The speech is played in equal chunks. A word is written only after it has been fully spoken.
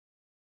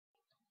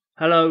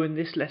Hello, in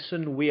this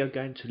lesson we are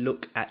going to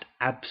look at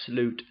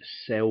absolute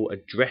cell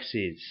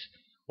addresses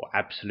or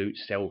absolute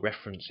cell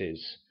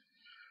references.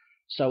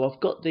 So I've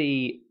got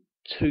the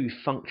two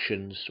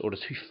functions or the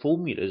two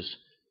formulas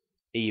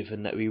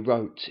even that we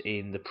wrote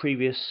in the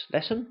previous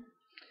lesson,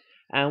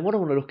 and what I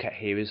want to look at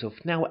here is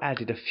I've now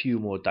added a few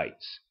more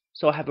dates.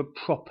 So I have a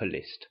proper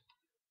list,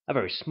 a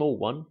very small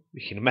one.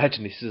 You can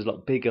imagine this is a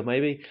lot bigger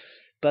maybe,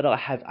 but I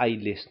have a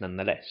list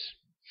nonetheless.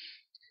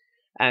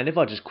 And if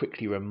I just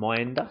quickly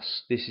remind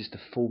us, this is the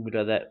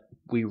formula that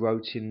we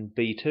wrote in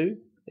B2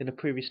 in the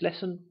previous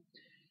lesson.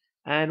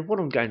 And what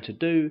I'm going to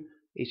do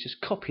is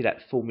just copy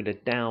that formula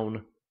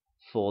down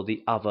for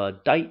the other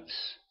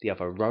dates, the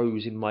other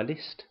rows in my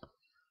list.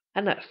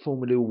 And that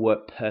formula will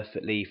work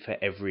perfectly for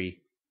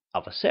every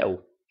other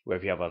cell, or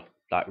every other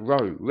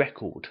row,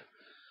 record,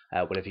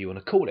 whatever you want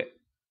to call it.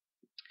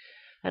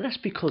 And that's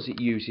because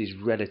it uses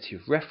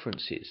relative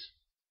references.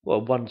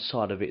 Well, one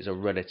side of it is a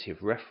relative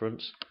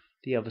reference,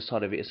 the other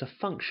side of it is a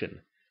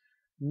function,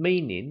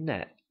 meaning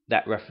that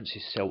that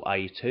references cell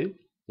A2,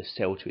 the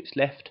cell to its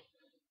left,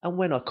 and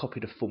when I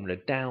copy the formula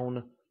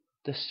down,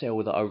 the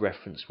cell that I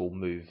reference will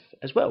move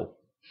as well.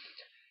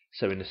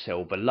 So in the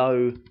cell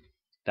below,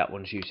 that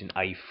one's using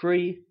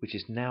A3, which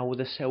is now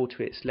the cell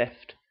to its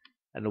left,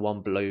 and the one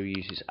below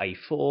uses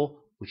A4,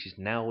 which is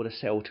now the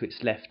cell to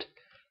its left,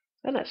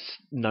 and that's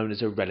known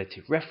as a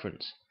relative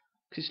reference,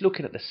 because it's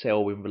looking at the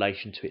cell in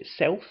relation to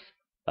itself,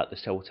 like the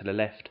cell to the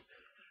left,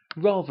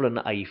 rather than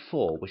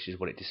A4, which is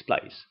what it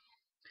displays.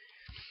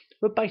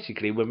 But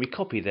basically, when we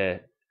copy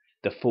the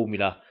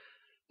formula,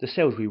 the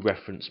cells we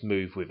reference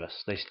move with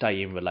us. They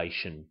stay in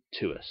relation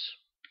to us.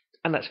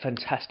 And that's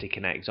fantastic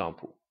in our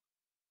example.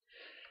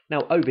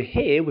 Now over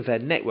here, with our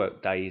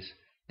network days,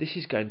 this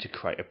is going to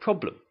create a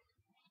problem.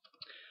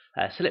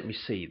 So let me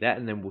see that,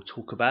 and then we'll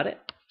talk about it.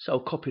 So I'll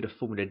copy the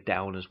formula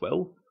down as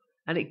well,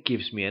 and it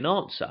gives me an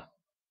answer.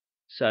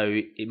 So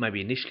it maybe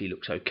initially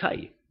looks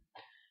okay.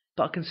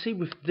 But I can see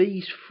with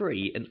these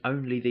three, and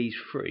only these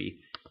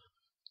three,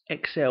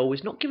 Excel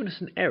is not giving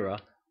us an error,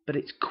 but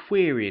it's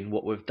querying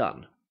what we've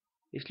done.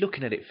 It's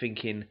looking at it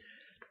thinking,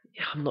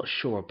 yeah, I'm not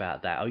sure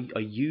about that.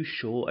 Are you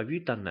sure? Have you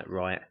done that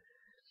right?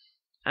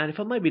 And if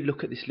I maybe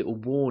look at this little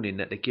warning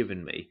that they're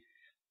giving me,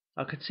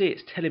 I can see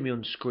it's telling me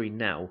on screen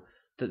now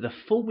that the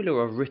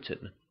formula I've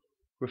written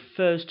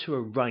refers to a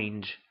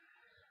range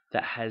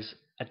that has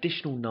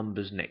additional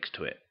numbers next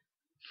to it.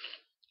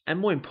 And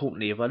more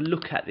importantly, if I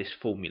look at this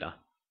formula,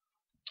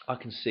 I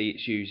can see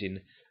it's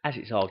using as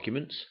its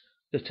arguments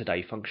the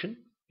today function.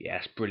 Yeah,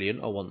 that's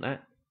brilliant, I want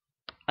that.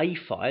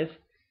 A5,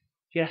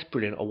 yeah, that's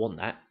brilliant, I want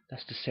that.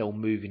 That's the cell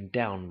moving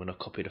down when I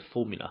copy the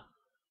formula,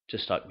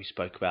 just like we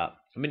spoke about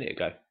a minute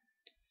ago.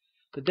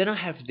 But then I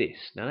have this.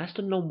 Now that's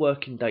the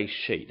non-working days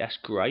sheet, that's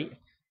great.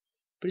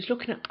 But it's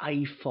looking at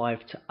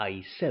A5 to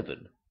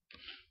A7.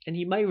 And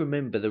you may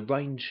remember the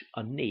range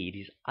I need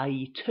is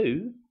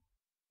A2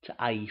 to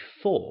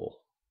A4.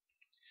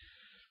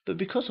 But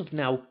because of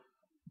now,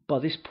 by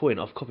this point,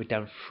 I've copied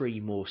down 3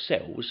 more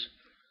cells.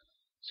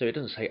 So it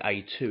doesn't say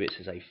A2, it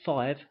says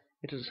A5.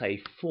 It doesn't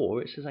say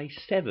A4, it says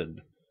A7.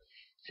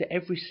 So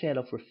every cell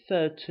I've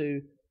referred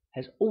to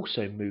has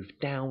also moved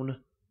down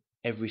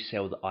every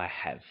cell that I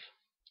have.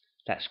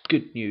 That's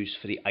good news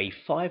for the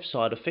A5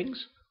 side of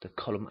things, the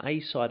column A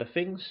side of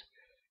things.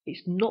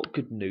 It's not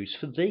good news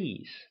for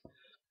these.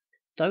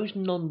 Those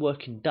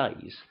non-working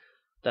days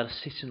that are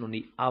sitting on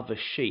the other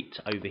sheet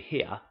over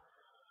here,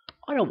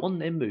 I don't want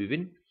them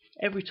moving.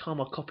 Every time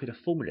I copy the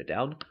formula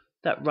down,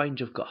 that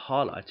range I've got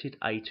highlighted,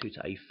 A2 to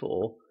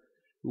A4,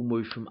 will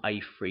move from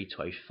A3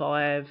 to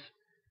A5,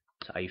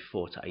 to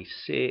A4 to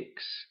A6,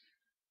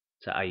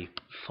 to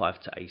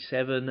A5 to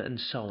A7, and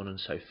so on and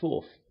so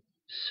forth,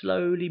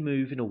 slowly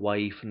moving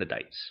away from the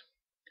dates.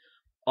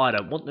 I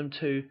don't want them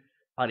to.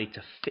 I need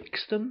to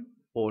fix them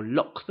or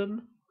lock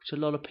them, which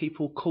a lot of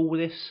people call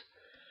this.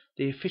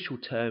 The official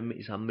term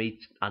is I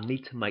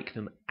need to make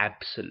them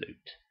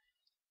absolute.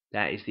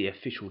 That is the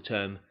official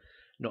term,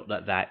 not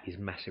that that is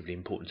massively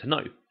important to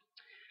know.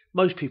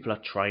 Most people are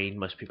trained,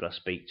 most people I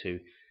speak to,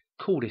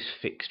 call this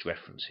fixed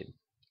referencing.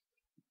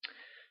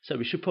 So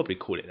we should probably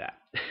call it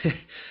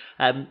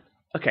that.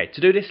 Okay,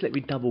 to do this, let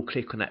me double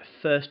click on that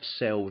first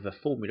cell with a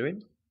formula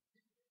in.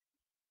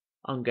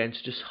 I'm going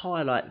to just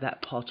highlight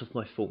that part of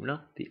my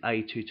formula, the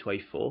A2 to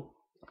A4.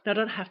 Now I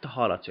don't have to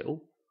highlight it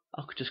all.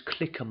 I could just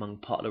click among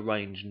part of the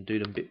range and do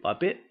them bit by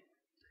bit.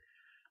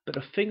 But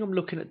the thing I'm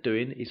looking at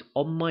doing is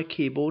on my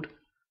keyboard,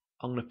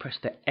 I'm going to press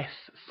the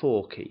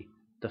F4 key,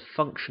 the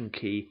function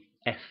key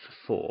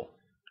F4.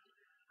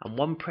 And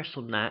one press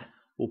on that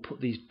will put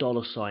these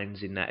dollar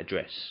signs in that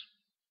address.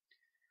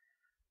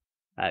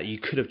 You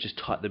could have just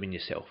typed them in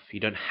yourself. You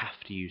don't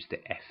have to use the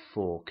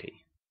F4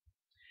 key.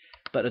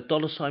 But the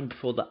dollar sign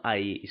before the A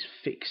is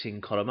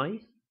fixing column A.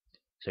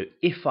 So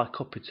if I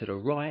copy to the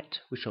right,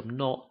 which I'm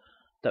not,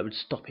 that would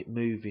stop it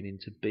moving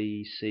into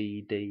B,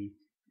 C, D.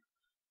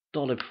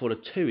 Dollar before the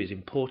 2 is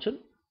important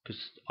because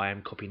I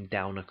am copying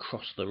down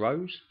across the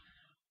rows,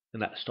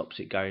 and that stops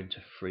it going to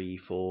 3,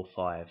 4,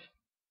 5.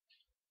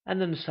 And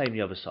then the same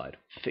the other side,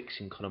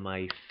 fixing column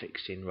A,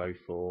 fixing row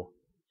 4.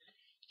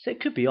 So it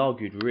could be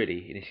argued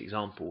really in this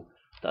example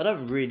that I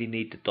don't really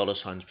need the dollar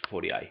signs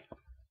before the A.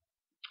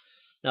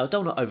 Now I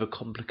don't want to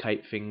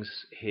overcomplicate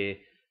things here,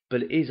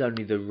 but it is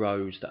only the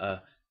rows that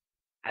are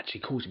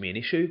actually causing me an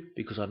issue,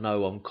 because I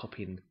know I'm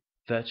copying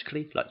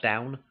vertically, like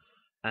down,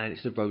 and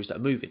it's the rows that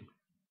are moving.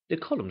 The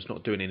column's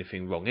not doing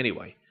anything wrong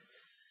anyway.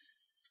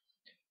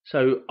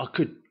 So I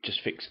could just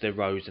fix the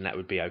rows and that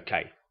would be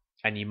okay.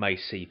 And you may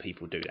see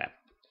people do that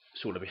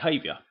sort of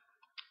behaviour.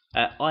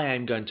 I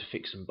am going to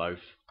fix them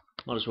both.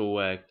 Might as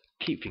well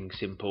keep things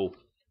simple,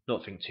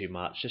 not think too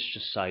much. Let's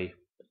just say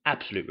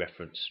absolute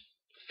reference,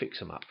 fix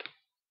them up.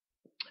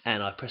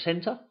 And I press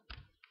enter,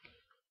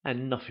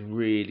 and nothing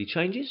really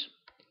changes.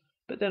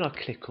 But then I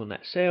click on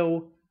that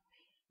cell,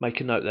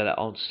 make a note that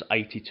answers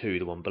 82,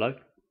 the one below.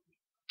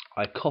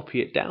 I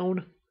copy it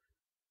down,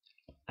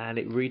 and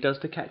it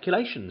redoes the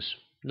calculations.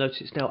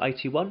 Notice it's now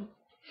 81.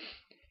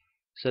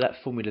 So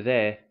that formula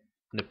there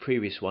in the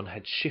previous one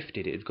had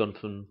shifted. It had gone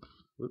from,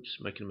 oops,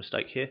 making a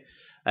mistake here.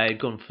 It had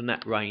gone from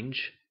that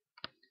range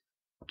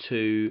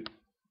to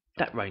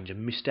that range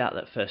and missed out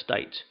that first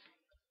 8.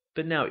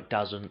 But now it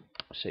doesn't,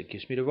 so it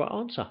gives me the right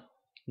answer.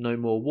 No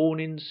more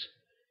warnings.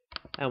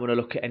 And when I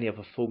look at any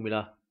other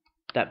formula,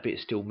 that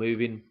bit's still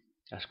moving.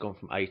 That's gone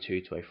from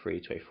A2 to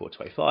A3 to A4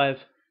 to A5.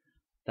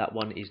 That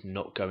one is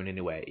not going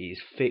anywhere. It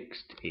is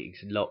fixed, it is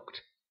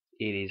locked,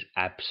 it is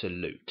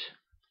absolute.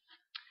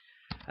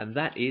 And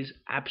that is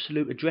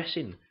absolute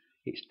addressing.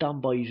 It's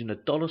done by using a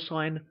dollar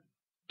sign.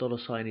 Dollar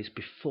sign is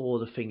before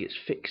the thing it's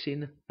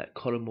fixing, that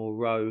column or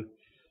row.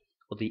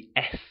 Or the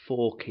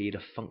F4 key,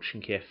 the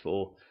function key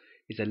F4,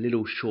 is a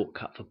little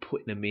shortcut for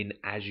putting them in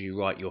as you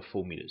write your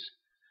formulas.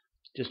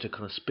 Just to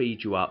kind of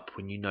speed you up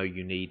when you know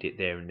you need it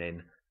there and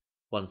then.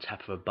 One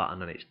tap of a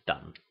button and it's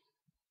done.